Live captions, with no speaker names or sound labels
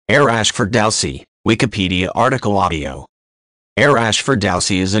Arash Ferdowsi, Wikipedia article audio. Arash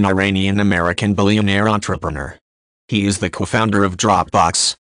Ferdowsi is an Iranian-American billionaire entrepreneur. He is the co-founder of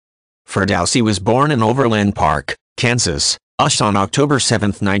Dropbox. Ferdowsi was born in Overland Park, Kansas, USA on October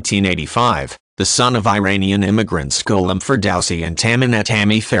 7, 1985, the son of Iranian immigrants Ghulam Ferdowsi and Taminat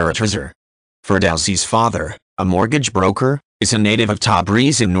Hami Faratrazer. Ferdowsi's father, a mortgage broker, is a native of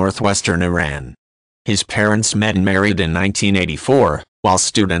Tabriz in northwestern Iran. His parents met and married in 1984, while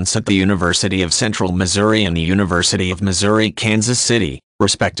students at the University of Central Missouri and the University of Missouri Kansas City,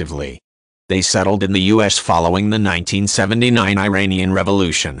 respectively. They settled in the U.S. following the 1979 Iranian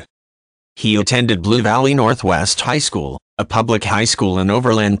Revolution. He attended Blue Valley Northwest High School, a public high school in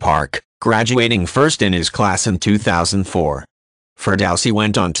Overland Park, graduating first in his class in 2004. Ferdowsi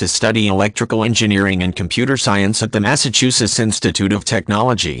went on to study electrical engineering and computer science at the Massachusetts Institute of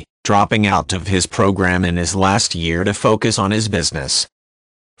Technology, dropping out of his program in his last year to focus on his business.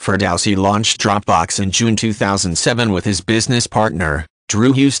 Ferdowsi launched Dropbox in June 2007 with his business partner,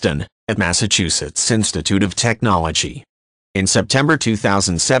 Drew Houston, at Massachusetts Institute of Technology. In September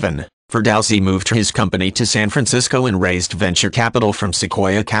 2007, Ferdowsi moved his company to San Francisco and raised venture capital from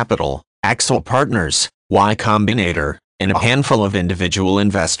Sequoia Capital, Axel Partners, Y Combinator, and a handful of individual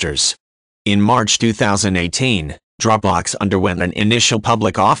investors. In March 2018, Dropbox underwent an initial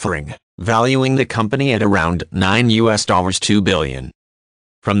public offering, valuing the company at around $2 billion.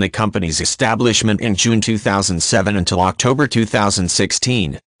 From the company's establishment in June 2007 until October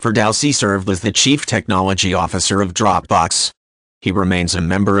 2016, Ferdowsi served as the Chief Technology Officer of Dropbox. He remains a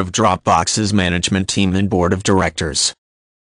member of Dropbox's management team and board of directors.